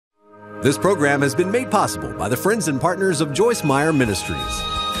This program has been made possible by the friends and partners of Joyce Meyer Ministries.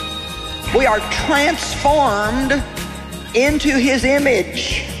 We are transformed into His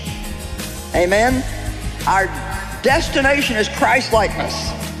image. Amen. Our destination is Christ-likeness.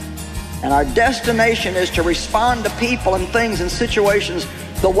 And our destination is to respond to people and things and situations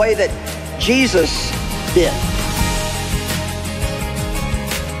the way that Jesus did.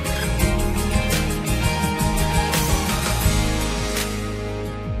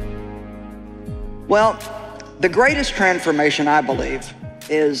 Well, the greatest transformation, I believe,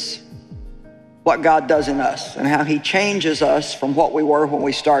 is what God does in us and how He changes us from what we were when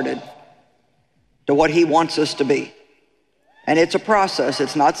we started to what He wants us to be. And it's a process.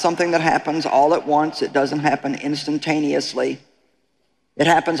 It's not something that happens all at once. It doesn't happen instantaneously. It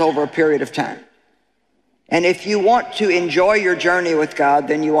happens over a period of time. And if you want to enjoy your journey with God,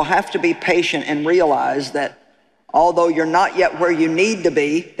 then you will have to be patient and realize that although you're not yet where you need to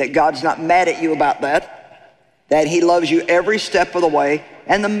be, that God's not mad at you about that He loves you every step of the way.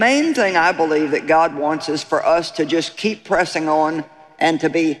 And the main thing I believe that God wants is for us to just keep pressing on and to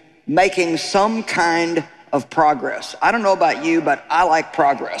be making some kind of progress. I don't know about you, but I like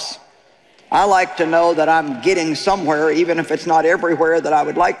progress. I like to know that I'm getting somewhere, even if it's not everywhere that I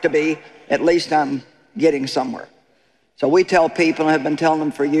would like to be, at least I'm getting somewhere. So we tell people, and have been telling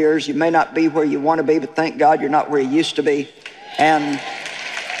them for years, you may not be where you want to be, but thank God you're not where you used to be. And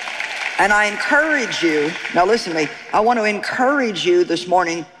I encourage you, now listen to me, I want to encourage you this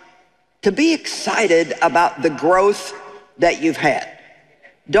morning to be excited about the growth that you've had.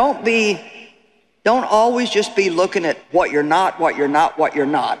 Don't always just be looking at what you're not,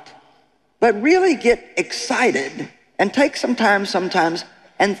 but really get excited and take some time sometimes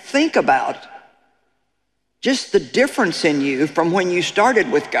and think about just the difference in you from when you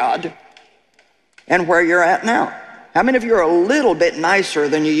started with God and where you're at now. How many of you are a little bit nicer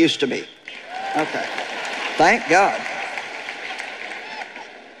than you used to be? Okay, thank God.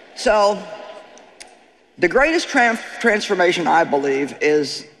 So the greatest transformation, I believe,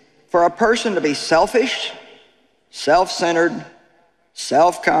 is for a person to be selfish, self-centered,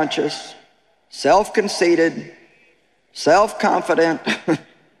 self-conscious, self-conceited, self-confident,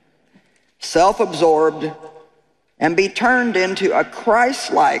 self-absorbed, and be turned into a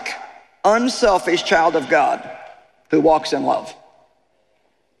Christ-like, unselfish child of God who walks in love.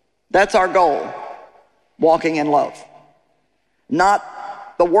 That's our goal, walking in love. Not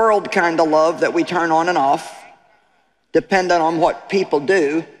the world kind of love that we turn on and off, dependent on what people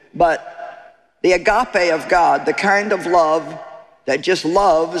do, but the agape of God, the kind of love that just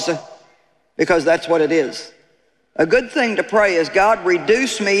loves because that's what it is. A good thing to pray is, God,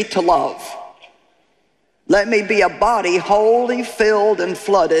 reduce me to love. Let me be a body wholly filled and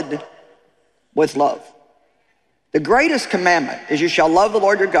flooded with love. The greatest commandment is you shall love the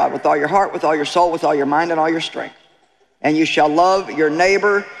Lord your God with all your heart, with all your soul, with all your mind, and all your strength. And you shall love your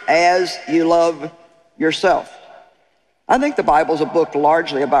neighbor as you love yourself. I think the Bible's a book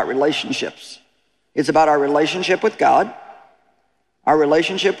largely about relationships. It's about our relationship with God, our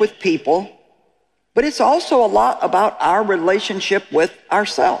relationship with people, but it's also a lot about our relationship with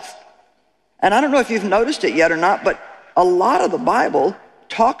ourselves. And I don't know if you've noticed it yet or not, but a lot of the Bible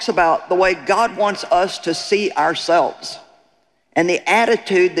talks about the way God wants us to see ourselves and the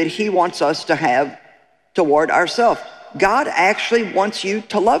attitude that He wants us to have toward ourselves. God actually wants you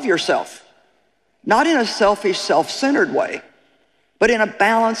to love yourself, not in a selfish, self-centered way, but in a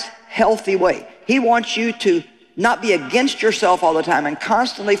balanced, healthy way. He wants you to not be against yourself all the time and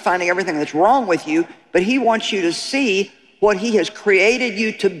constantly finding everything that's wrong with you, but He wants you to see what He has created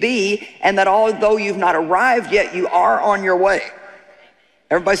you to be, and that although you've not arrived yet, you are on your way.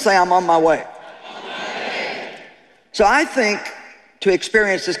 Everybody say, I'm on my way. So I think to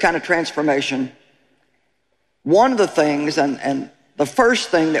experience this kind of transformation, one of the things, and the first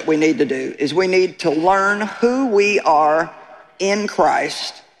thing that we need to do is we need to learn who we are in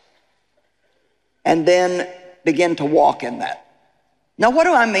Christ and then begin to walk in that. Now, what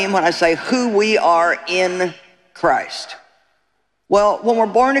do I mean when I say who we are in Christ? Well, when we're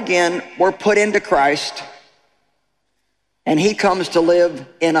born again, we're put into Christ, and He comes to live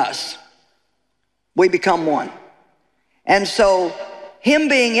in us. We become one. And so Him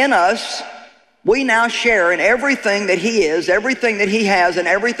being in us, we now share in everything that He is, everything that He has, and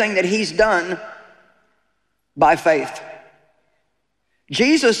everything that He's done by faith.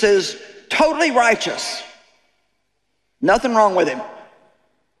 Jesus is totally righteous. Nothing wrong with Him.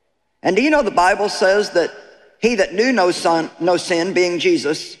 And do you know the Bible says that He that knew no sin, being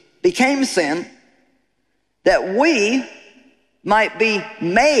Jesus, became sin, that we might be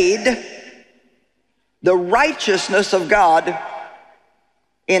made the righteousness of God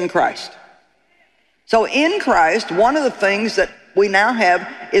in Christ. So in Christ, one of the things that we now have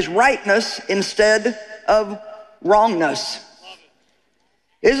is rightness instead of wrongness.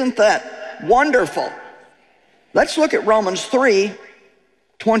 Isn't that wonderful? Let's look at Romans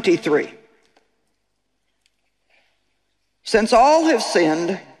 3:23. Since all have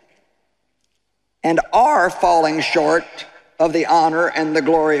sinned and are falling short of the honor and the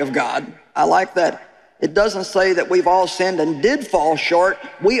glory of God. I like that. It doesn't say that we've all sinned and did fall short.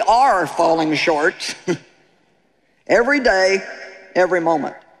 We are falling short every day, every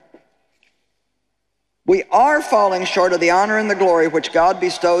moment. We are falling short of the honor and the glory which God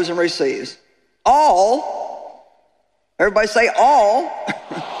bestows and receives. All, everybody say all.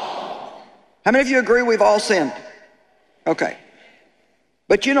 How many of you agree we've all sinned? Okay.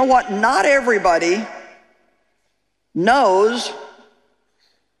 But you know what? Not everybody knows,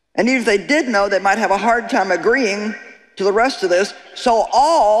 and even if they did know, they might have a hard time agreeing to the rest of this. So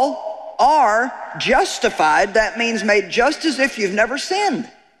all are justified. That means made just as if you've never sinned.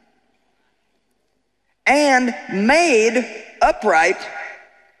 And made upright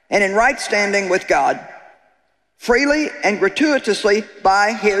and in right standing with God, freely and gratuitously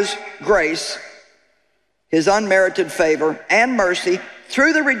by His grace, His unmerited favor and mercy,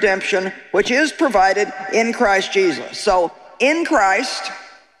 through the redemption which is provided in Christ Jesus. So in Christ,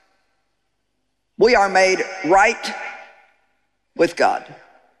 we are made right with God.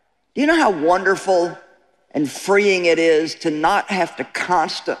 Do you know how wonderful and freeing it is to not have to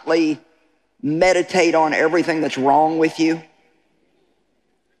constantly meditate on everything that's wrong with you?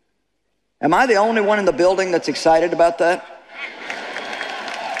 Am I the only one in the building that's excited about that?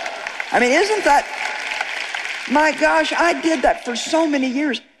 I mean, isn't that, my gosh, I did that for so many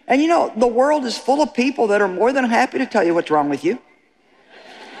years. And you know, the world is full of people that are more than happy to tell you what's wrong with you.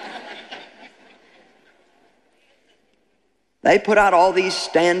 They put out all these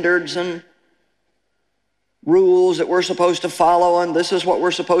standards and rules that we're supposed to follow, and this is what we're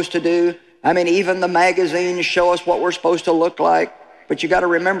supposed to do. I mean, even the magazines show us what we're supposed to look like, but you got to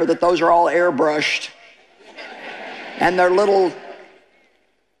remember that those are all airbrushed. And they're little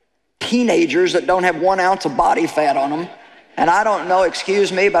teenagers that don't have 1 ounce of body fat on them. And I don't know,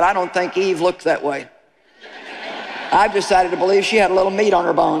 excuse me, but I don't think Eve looked that way. I've decided to believe she had a little meat on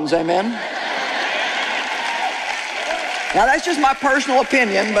her bones, amen? Now, that's just my personal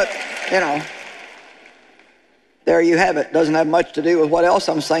opinion, but, you know, there you have it. Doesn't have much to do with what else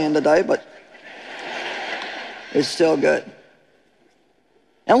I'm saying today, but it's still good.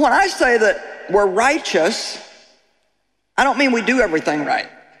 And when I say that we're righteous, I don't mean we do everything right.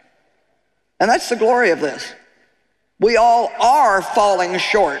 And that's the glory of this. We all are falling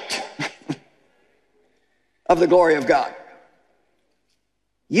short of the glory of God.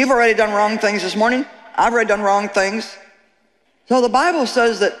 You've already done wrong things this morning. I've already done wrong things. So the Bible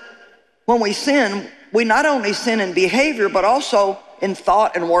says that when we sin, we not only sin in behavior, but also in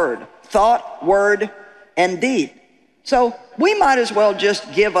thought and word. Thought, word, and deed. So we might as well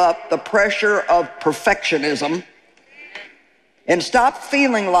just give up the pressure of perfectionism and stop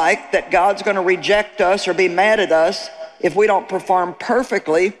feeling like that God's going to reject us or be mad at us if we don't perform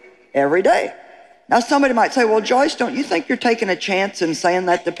perfectly every day. Now somebody might say, well, Joyce, don't you think you're taking a chance in saying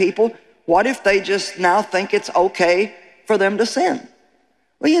that to people? What if they just now think it's okay for them to sin?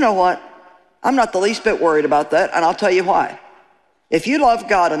 Well, you know what? I'm not the least bit worried about that, and I'll tell you why. If you love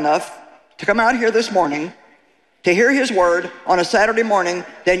God enough to come out here this morning to hear His word on a Saturday morning,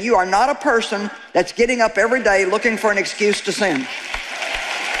 then you are not a person that's getting up every day looking for an excuse to sin.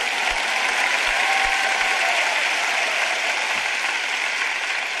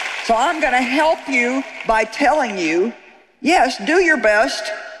 So I'm going to help you by telling you, yes, do your best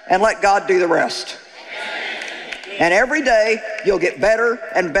and let God do the rest. And every day you'll get better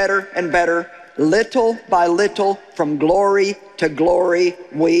and better and better. Little by little, from glory to glory,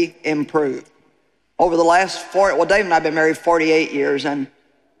 we improve. Over the last Dave and I have been married 48 years, and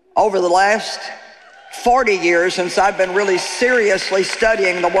over the last 40 years since I've been really seriously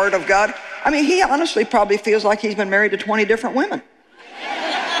studying the Word of God, I mean, he honestly probably feels like he's been married to 20 different women.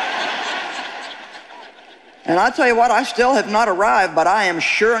 And I tell you what, I still have not arrived, but I am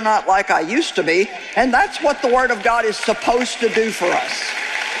sure not like I used to be. And that's what the Word of God is supposed to do for us.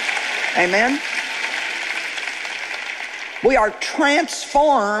 Amen? We are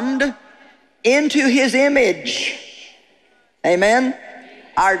transformed into His image. Amen?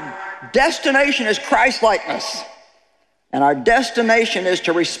 Our destination is Christ-likeness. And our destination is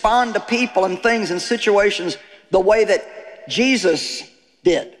to respond to people and things and situations the way that Jesus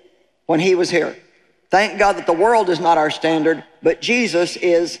did when He was here. Thank God that the world is not our standard, but Jesus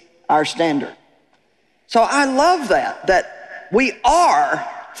is our standard. So I love that we are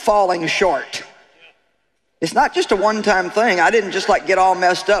falling short. It's not just a one-time thing. I didn't just like get all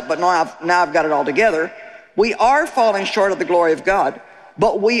messed up, but now I've got it all together. We are falling short of the glory of God,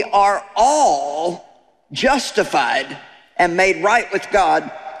 but we are all justified and made right with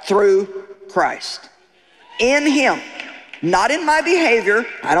God through Christ. In him, not in my behavior.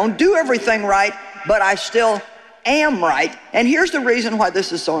 I don't do everything right, but I still am right. And here's the reason why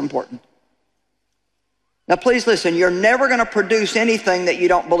this is so important. Now please listen, you're never going to produce anything that you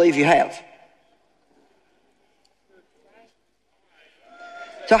don't believe you have.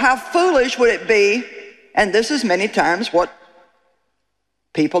 So how foolish would it be, and this is many times what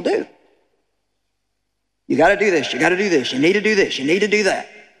people do. You got to do this, you got to do this, you need to do this, you need to do that.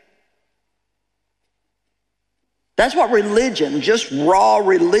 That's what religion, just raw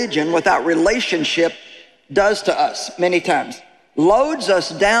religion without relationship, does to us many times. Loads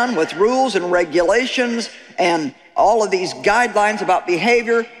us down with rules and regulations and all of these guidelines about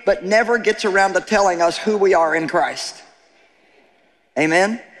behavior, but never gets around to telling us who we are in Christ.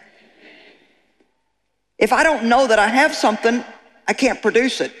 Amen? If I don't know that I have something, I can't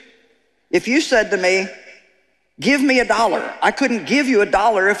produce it. If you said to me, give me $1, I couldn't give you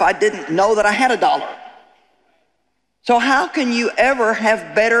 $1 if I didn't know that I had $1. So how can you ever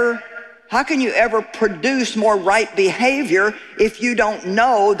produce more right behavior if you don't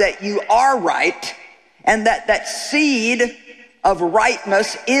know that you are right and that seed of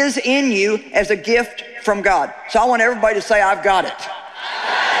rightness is in you as a gift from God? So I want everybody to say, I've got it.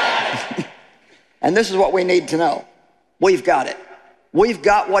 And this is what we need to know. We've got it. We've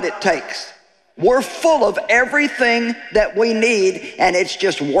got what it takes. We're full of everything that we need, and it's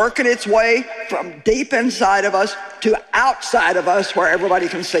just working its way from deep inside of us to outside of us where everybody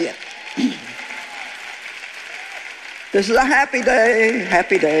can see it. This is a happy day,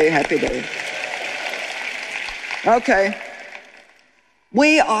 happy day, happy day. Okay.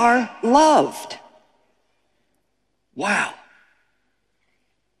 We are loved. Wow.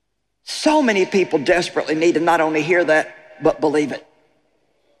 So many people desperately need to not only hear that, but believe it.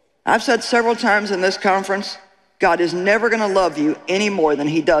 I've said several times in this conference, God is never going to love you any more than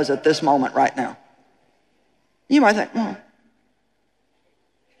he does at this moment right now. You might think, well,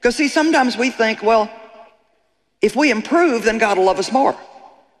 because see, sometimes we think, well, if we improve, then God will love us more.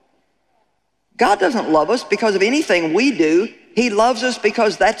 God doesn't love us because of anything we do. He loves us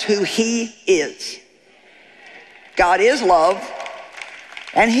because that's who he is. God is love,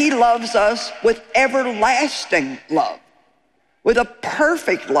 and he loves us with everlasting love, with a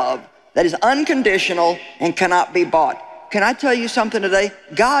perfect love that is unconditional and cannot be bought. Can I tell you something today?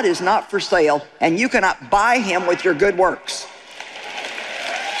 God is not for sale, and you cannot buy him with your good works.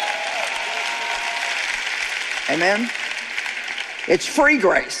 Amen? It's free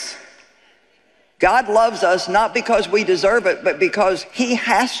grace. God loves us not because we deserve it, but because he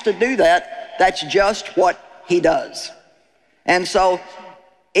has to do that. That's just what he does. And so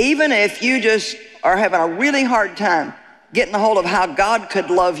even if you just are having a really hard time getting a hold of how God could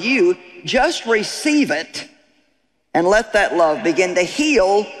love you, just receive it and let that love begin to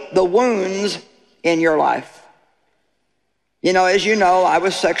heal the wounds in your life. You know, as you know, I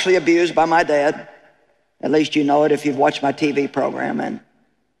was sexually abused by my dad. At least you know it if you've watched my TV program, and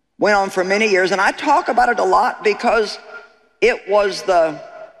went on for many years. And I talk about it a lot because it was the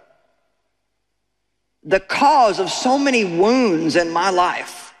cause of so many wounds in my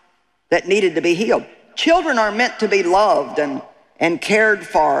life that needed to be healed. Children are meant to be loved and cared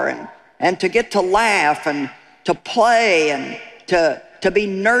for and to get to laugh and to play and to be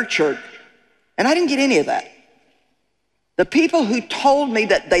nurtured. And I didn't get any of that. The people who told me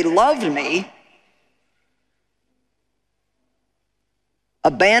that they loved me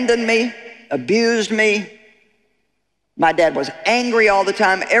abandoned me, abused me. My dad was angry all the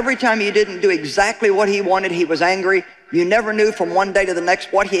time. Every time you didn't do exactly what he wanted, he was angry. You never knew from one day to the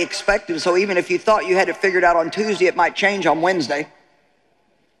next what he expected. So even if you thought you had it figured out on Tuesday, it might change on Wednesday.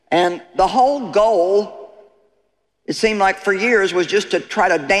 And the whole goal, it seemed like for years, was just to try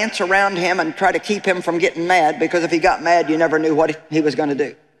to dance around him and try to keep him from getting mad, because if he got mad, you never knew what he was going to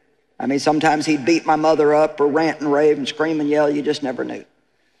do. I mean, sometimes he'd beat my mother up or rant and rave and scream and yell. You just never knew.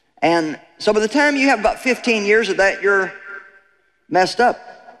 And so by the time you have about 15 years of that, you're messed up.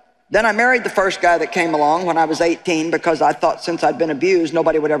 Then I married the first guy that came along when I was 18, because I thought since I'd been abused,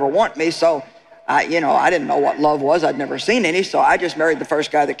 nobody would ever want me. So I didn't know what love was. I'd never seen any. So I just married the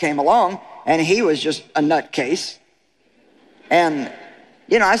first guy that came along, and he was just a nutcase. And,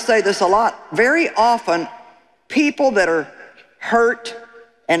 I say this a lot. Very often, people that are hurt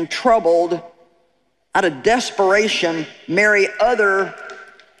and troubled out of desperation marry other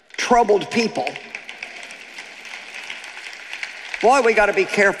troubled people. Boy, we got to be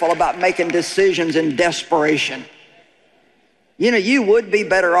careful about making decisions in desperation. You know, you would be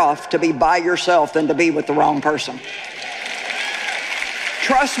better off to be by yourself than to be with the wrong person.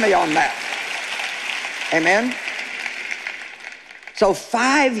 Trust me on that. Amen? So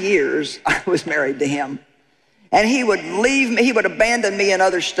 5 years I was married to him. And he would leave me, he would abandon me in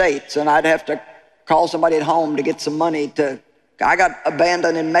other states, and I'd have to call somebody at home to get some money I got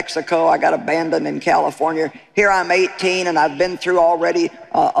abandoned in Mexico, I got abandoned in California. Here I'm 18 and I've been through already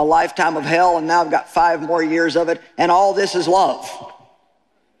a lifetime of hell, and now I've got 5 more years of it, and all this is love.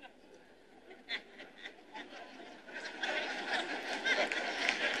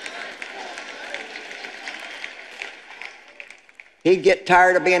 He'd get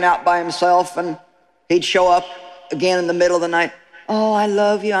tired of being out by himself, and he'd show up again in the middle of the night. Oh, I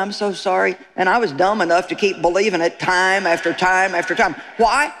love you, I'm so sorry. And I was dumb enough to keep believing it time after time after time.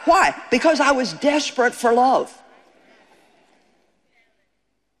 Why? Why? Because I was desperate for love.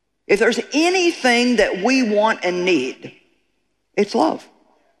 If there's anything that we want and need, it's love.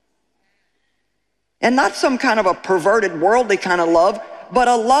 And not some kind of a perverted, worldly kind of love, but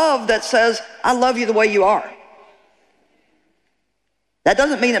a love that says, I love you the way you are. That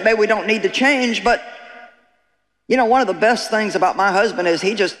doesn't mean that maybe we don't need to change, but you know, one of the best things about my husband is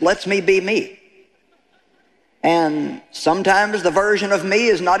he just lets me be me. And sometimes the version of me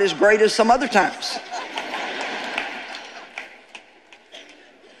is not as great as some other times.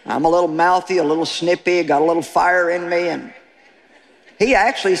 I'm a little mouthy, a little snippy, got a little fire in me, and he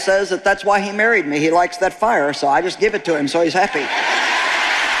actually says that that's why he married me. He likes that fire, so I just give it to him, so he's happy.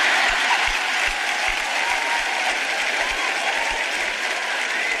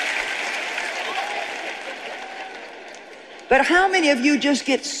 But how many of you just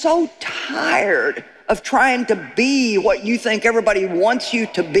get so tired of trying to be what you think everybody wants you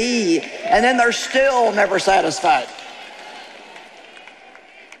to be, and then they're still never satisfied?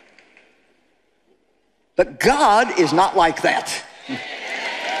 But God is not like that.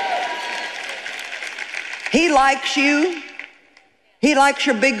 He likes you. He likes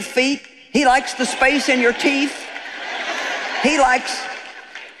your big feet. He likes the space in your teeth. He likes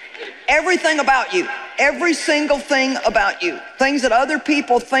everything about you. Every single thing about you. Things that other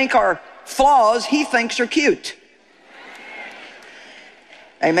people think are flaws, he thinks are cute.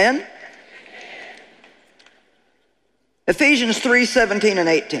 Amen? Ephesians 3:17 and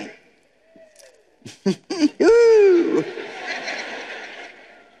 18.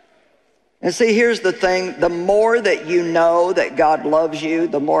 And see, here's the thing. The more that you know that God loves you,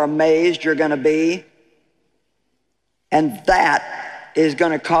 the more amazed you're going to be. And that is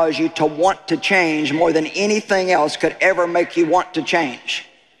going to cause you to want to change more than anything else could ever make you want to change.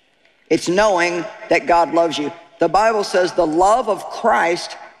 It's knowing that God loves you. The Bible says the love of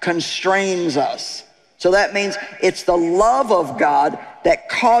Christ constrains us. So that means it's the love of God that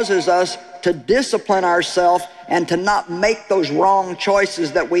causes us to discipline ourselves and to not make those wrong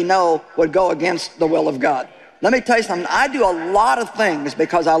choices that we know would go against the will of God. Let me tell you something. I do a lot of things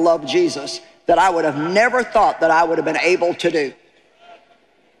because I love Jesus that I would have never thought that I would have been able to do.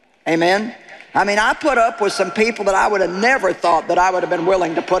 Amen? I mean, I put up with some people that I would have never thought that I would have been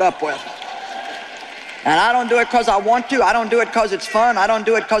willing to put up with. And I don't do it because I want to. I don't do it because it's fun. I don't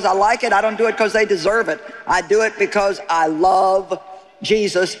do it because I like it. I don't do it because they deserve it. I do it because I love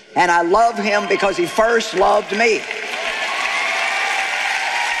Jesus, and I love him because he first loved me.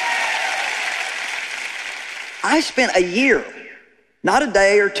 I spent a year, not a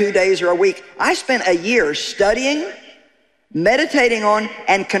day or 2 days or a week. I spent a year studying, meditating on,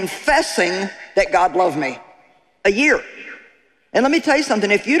 and confessing that God loved me. A year. And let me tell you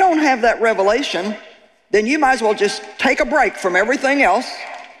something. If you don't have that revelation, then you might as well just take a break from everything else.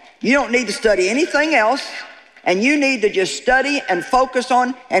 You don't need to study anything else. And you need to just study and focus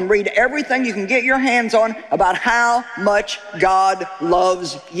on and read everything you can get your hands on about how much God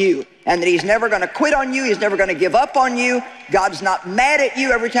loves you. And that he's never going to quit on you. He's never going to give up on you. God's not mad at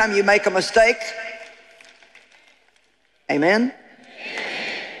you every time you make a mistake. Amen?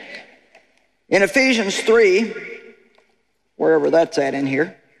 In Ephesians 3, wherever that's at in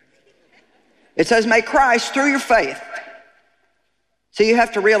here, it says, may Christ, through your faith. So you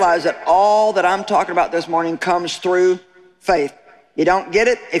have to realize that all that I'm talking about this morning comes through faith. You don't get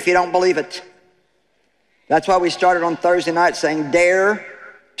it if you don't believe it. That's why we started on Thursday night saying, dare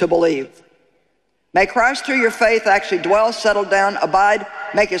to believe. May Christ through your faith actually dwell, settle down, abide,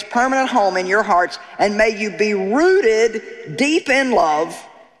 make his permanent home in your hearts, and may you be rooted deep in love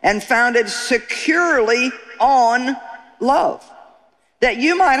and founded securely on love, that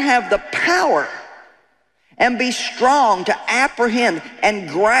you might have the power and be strong to apprehend and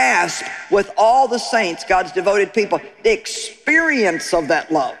grasp with all the saints, God's devoted people, the experience of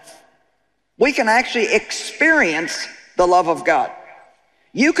that love. We can actually experience the love of God.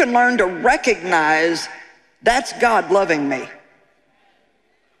 You can learn to recognize that's God loving me.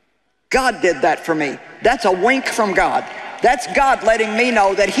 God did that for me. That's a wink from God. That's God letting me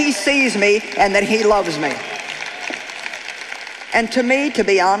know that he sees me and that he loves me. And to me, to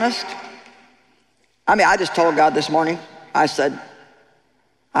be honest, I just told God this morning, I said,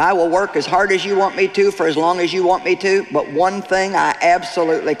 I will work as hard as you want me to for as long as you want me to, but one thing I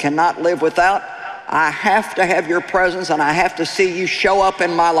absolutely cannot live without, I have to have your presence and I have to see you show up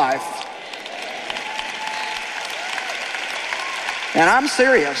in my life. And I'm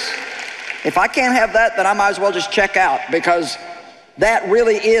serious. If I can't have that, then I might as well just check out, because that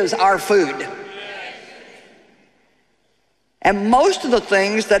really is our food. And most of the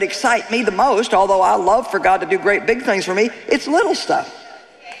things that excite me the most, although I love for God to do great big things for me, it's little stuff.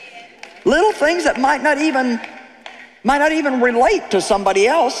 Little things that might not even relate to somebody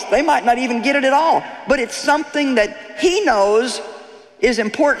else. They might not even get it at all. But it's something that he knows is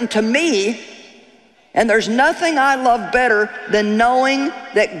important to me. And there's nothing I love better than knowing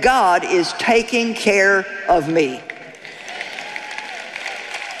that God is taking care of me.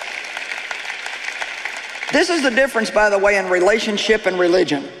 This is the difference, by the way, in relationship and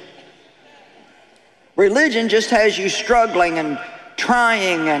religion. Religion just has you struggling and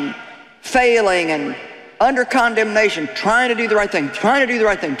trying and failing and under condemnation, trying to do the right thing, trying to do the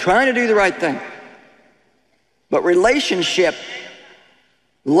right thing, trying to do the right thing. But relationship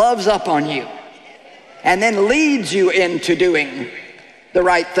loves up on you and then leads you into doing the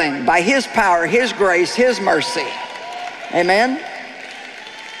right thing by his power, his grace, his mercy. Amen?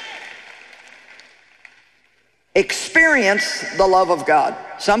 Experience the love of God.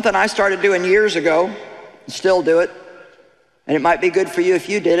 Something I started doing years ago, still do it, and it might be good for you if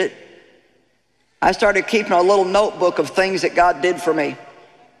you did it. I started keeping a little notebook of things that God did for me.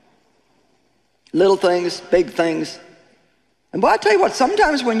 Little things, big things. And boy, I tell you what,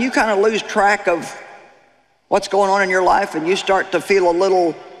 sometimes when you kind of lose track of what's going on in your life and you start to feel a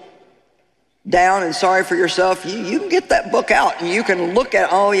little down and sorry for yourself, you can get that book out and you can look at,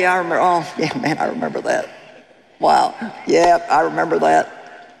 oh yeah, I remember, oh yeah, man, I remember that. Wow, yeah, I remember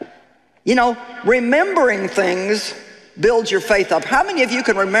that. You know, remembering things builds your faith up. How many of you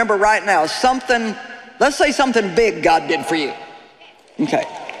can remember right now something, let's say something big God did for you? Okay.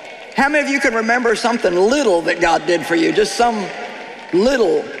 How many of you can remember something little that God did for you? Just some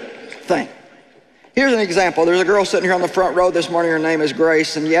little thing. Here's an example. There's a girl sitting here on the front row this morning. Her name is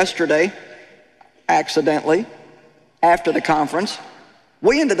Grace. And yesterday, accidentally, after the conference,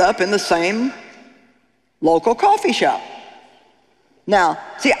 we ended up in the same local coffee shop. Now,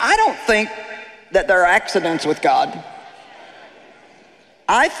 see, I don't think that there are accidents with God.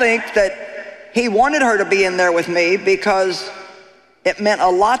 I think that he wanted her to be in there with me because it meant a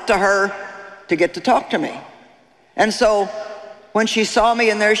lot to her to get to talk to me. And so when she saw me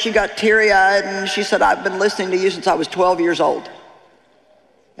in there, she got teary-eyed and she said, I've been listening to you since I was 12 years old.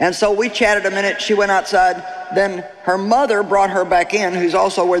 And so we chatted a minute. She went outside. Then her mother brought her back in, who's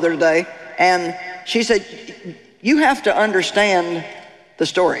also with her today. And she said, you have to understand the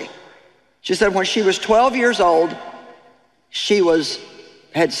story. She said when she was 12 years old, she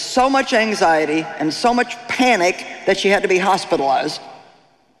had so much anxiety and so much panic that she had to be hospitalized.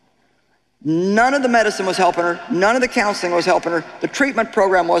 None of the medicine was helping her. None of the counseling was helping her. The treatment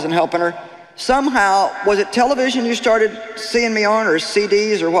program wasn't helping her. Somehow, was it television you started seeing me on, or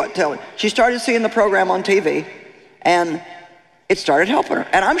CDs, or what? She started seeing the program on TV, and it started helping her.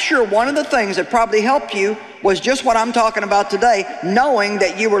 And I'm sure one of the things that probably helped you was just what I'm talking about today, knowing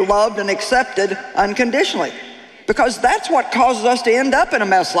that you were loved and accepted unconditionally. Because that's what causes us to end up in a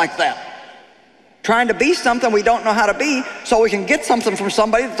mess like that. Trying to be something we don't know how to be so we can get something from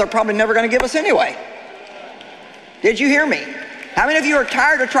somebody that they're probably never going to give us anyway. Did you hear me? How many of you are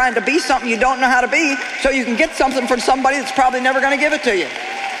tired of trying to be something you don't know how to be so you can get something from somebody that's probably never going to give it to you?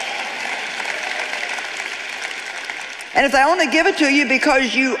 And if they only give it to you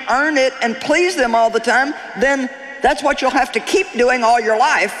because you earn it and please them all the time, then that's what you'll have to keep doing all your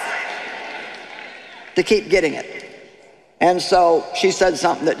life to keep getting it. And so she said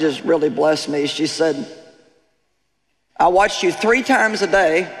something that just really blessed me. She said, I watched you 3 times a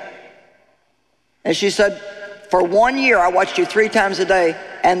day. And she said, for 1 year, I watched you 3 times a day.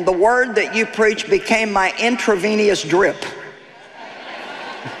 And the word that you preach became my intravenous drip.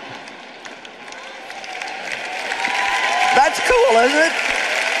 That's cool, isn't it?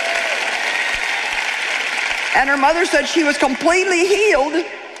 And her mother said she was completely healed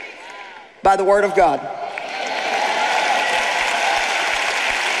by the word of God.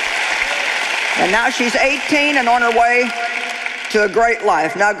 And now she's 18 and on her way to a great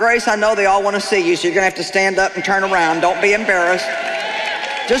life. Now, Grace, I know they all want to see you, so you're going to have to stand up and turn around. Don't be embarrassed.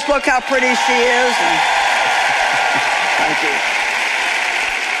 Just look how pretty she is. Thank you.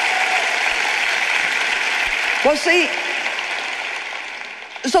 Well, see,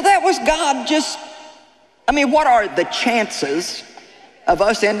 so that was God just, I mean, what are the chances of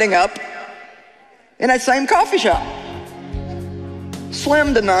us ending up in that same coffee shop?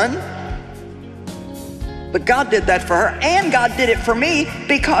 Slim to none. But God did that for her, and God did it for me,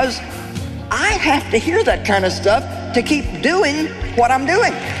 because I have to hear that kind of stuff to keep doing what I'm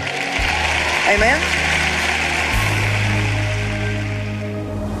doing. Amen?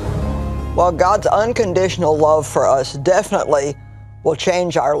 Well, God's unconditional love for us definitely will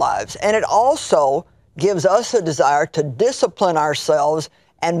change our lives. And it also gives us a desire to discipline ourselves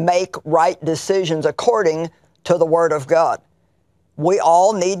and make right decisions according to the Word of God. We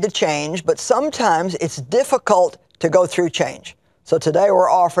all need to change, but sometimes it's difficult to go through change. So today we're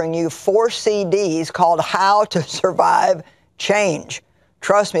offering you 4 CDs called How to Survive Change.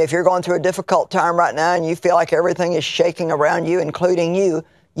 Trust me, if you're going through a difficult time right now and you feel like everything is shaking around you, including you,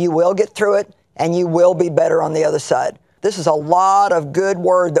 you will get through it and you will be better on the other side. This is a lot of good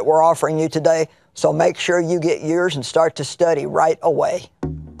word that we're offering you today, so make sure you get yours and start to study right away.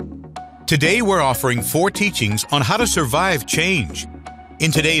 Today we're offering 4 teachings on how to survive change.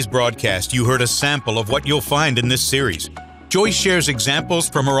 In today's broadcast, you heard a sample of what you'll find in this series. Joyce shares examples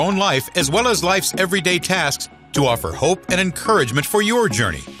from her own life as well as life's everyday tasks to offer hope and encouragement for your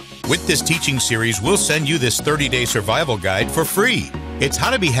journey. With this teaching series, we'll send you this 30-day survival guide for free. It's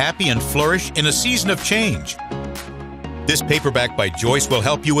how to be happy and flourish in a season of change. This paperback by Joyce will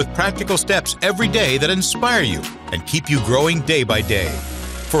help you with practical steps every day that inspire you and keep you growing day by day.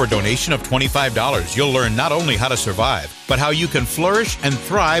 For a donation of $25, you'll learn not only how to survive, but how you can flourish and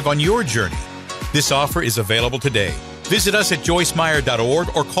thrive on your journey. This offer is available today. Visit us at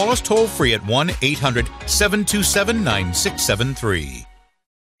joycemeyer.org or call us toll-free at 1-800-727-9673.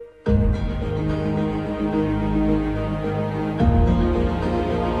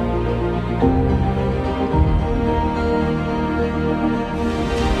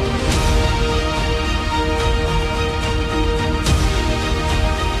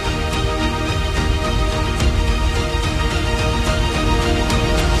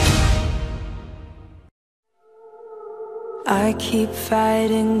 I keep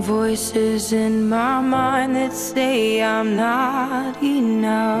fighting voices in my mind that say I'm not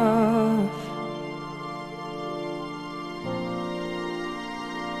enough.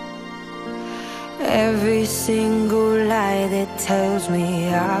 Every single lie that tells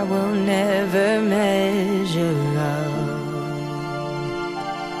me I will never measure up.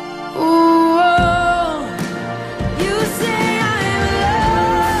 Ooh, oh, you say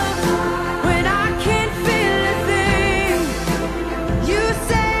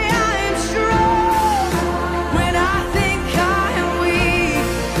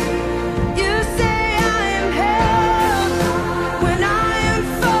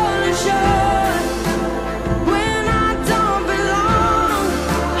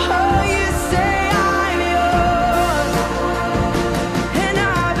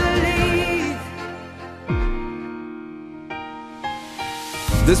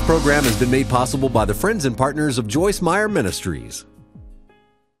This program has been made possible by the friends and partners of Joyce Meyer Ministries.